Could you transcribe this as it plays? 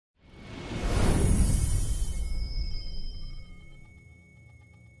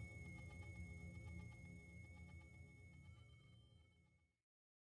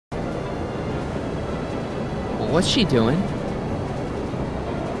What's she doing?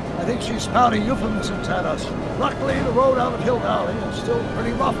 I think she's spouting euphemisms at us. Luckily, the road out of Hill Valley is still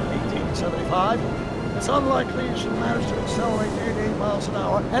pretty rough in 1875. It's unlikely she'll manage to accelerate to 88 miles an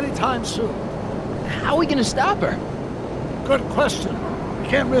hour anytime soon. How are we gonna stop her? Good question. We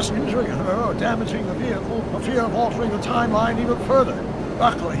can't risk injuring her or damaging the vehicle for fear of altering the timeline even further.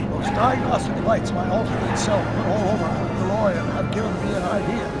 Luckily, those diagnostic lights my alternate self put all over our DeLorean have given me an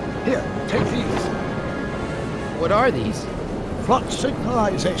idea. Here, take these. What are these? Flux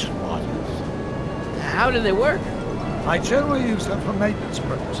signalization modules. How do they work? I generally use them for maintenance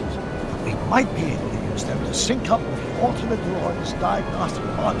purposes. But we might be able to use them to sync up with the alternate DeLorean's diagnostic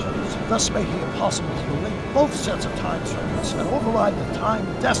modules, thus making it possible to link both sets of time circuits and override the time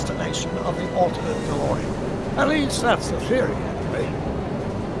destination of the alternate DeLorean. At least that's the theory, anyway.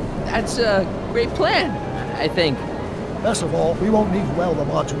 That's a great plan, I think. Best of all, we won't need to weld the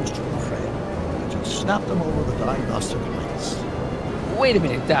modules to the frame. We'll just snap them over the diagnostic lights. Wait a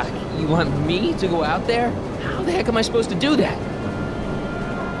minute, Doc. You want me to go out there? How the heck am I supposed to do that?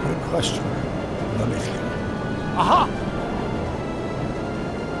 Good question. Let me think. Aha!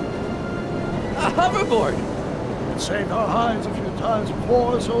 A hoverboard! It saved our hides a few times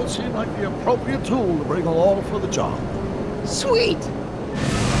before, so it seemed like the appropriate tool to bring along for the job. Sweet!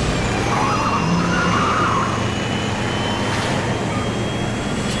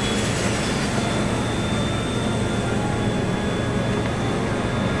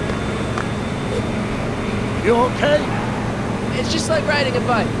 You okay? It's just like riding a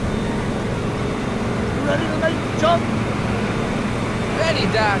bike. You ready to make the jump? Ready,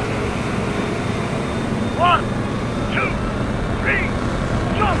 Doc. 1, 2, 3,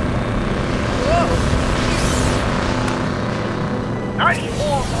 jump! Whoa! Nice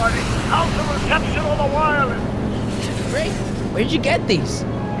form, Marty. How's the reception on the wireless? Great. Where'd you get these?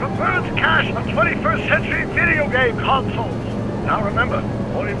 From Bird's cache of 21st century video game consoles. Now remember,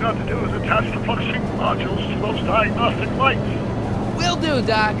 all you've got to do is attach the flux sync modules to those diagnostic lights. Will do,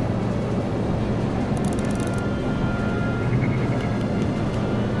 Doc.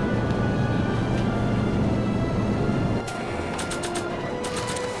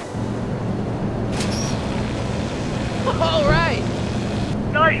 All right.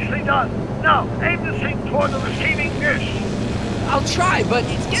 Nicely done. Now, aim the thing toward the receiving dish. I'll try, but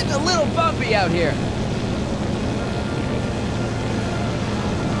it's getting a little bumpy out here.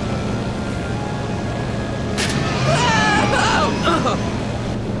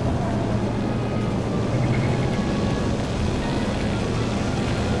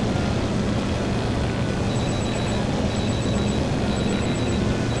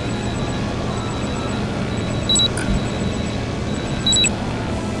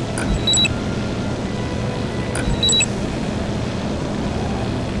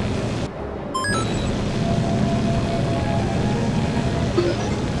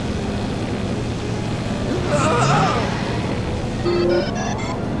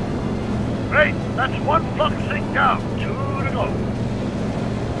 Great, that's one flux sync down, 2 to go.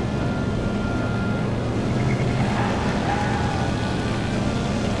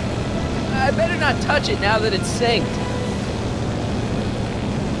 I better not touch it now that it's synced.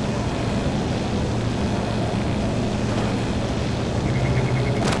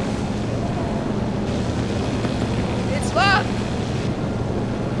 It's locked!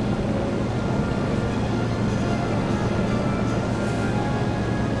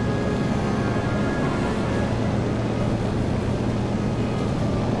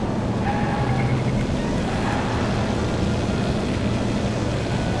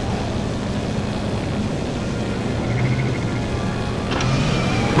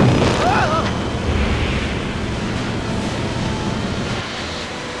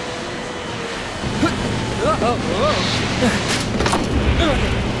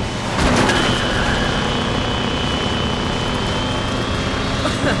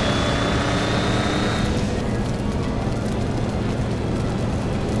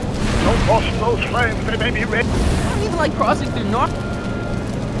 Don't cross those flames, they may be red. I don't even like crossing through North.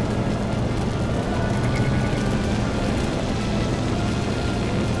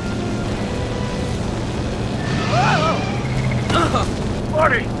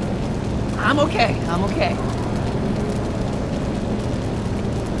 Marty! I'm okay. I'm okay.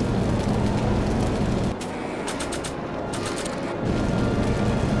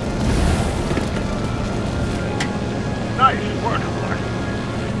 Nice work, Marty.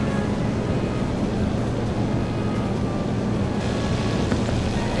 1,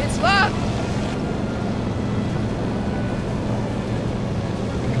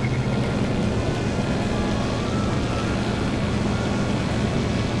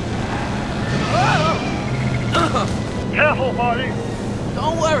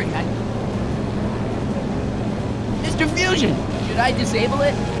 Don't worry, Mr. Fusion, should I disable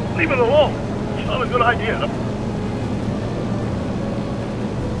it? Leave it alone. It's not a good idea.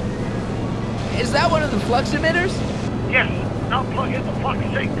 Is that one of the flux emitters? Yes. Now plug in the flux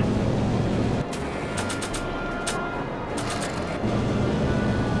sink.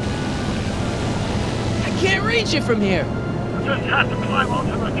 I can't reach it from here. You just have to climb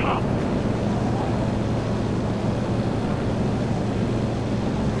onto the top.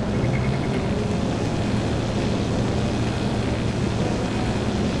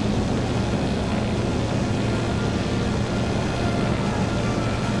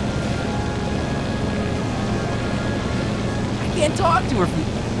 I can't talk to her.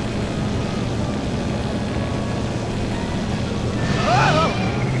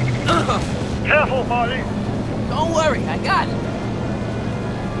 Careful, Marty. Don't worry, I got it.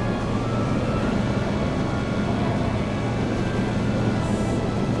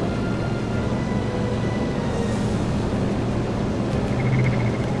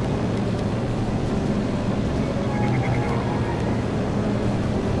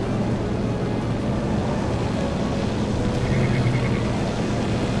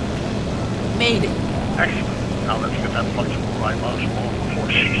 Made it. Excellent. Now let's get that flexible ride mouse off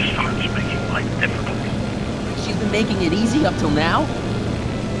before she starts making life difficult. She's been making it easy up till now?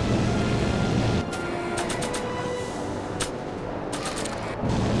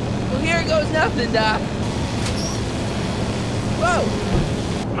 Well, here goes nothing, Doc. Whoa!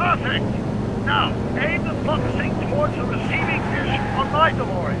 Perfect! Now, aim the flux sink towards the receiving dish on my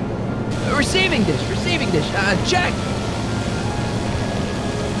DeLorean. Receiving dish, check!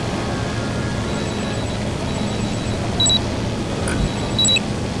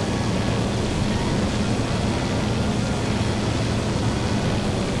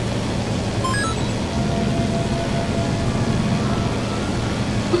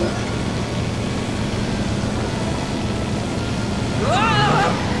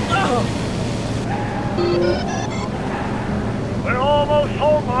 We're almost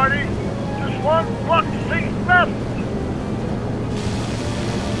home, Marty. Just one flux sink left.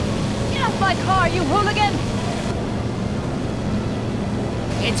 Get off my car, you hooligan!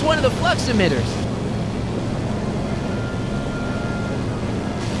 It's one of the flux emitters.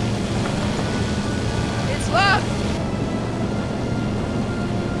 It's locked.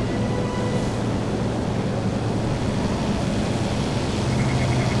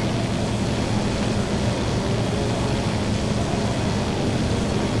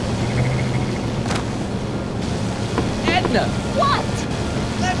 Edna, What?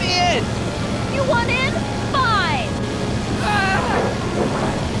 let me in. You want in? Fine!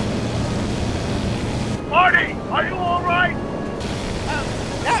 Marty, are you all right?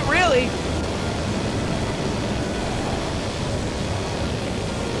 Not really.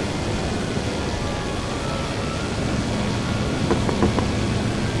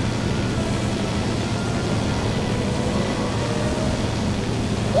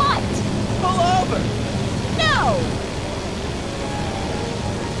 What? Pull over. No!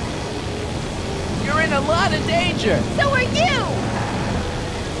 You're in a lot of danger. So are you!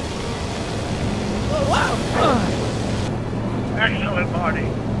 Wow. Excellent, Marty.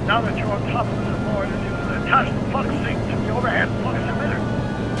 Now that you're on top of the DeLorean, you can attach the flux sink to the overhead flux emitter.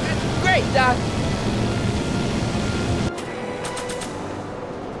 That's great, Doc.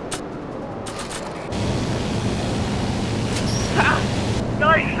 Ha!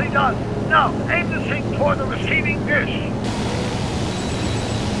 Nicely done. Now, aim the sink toward the receiving dish.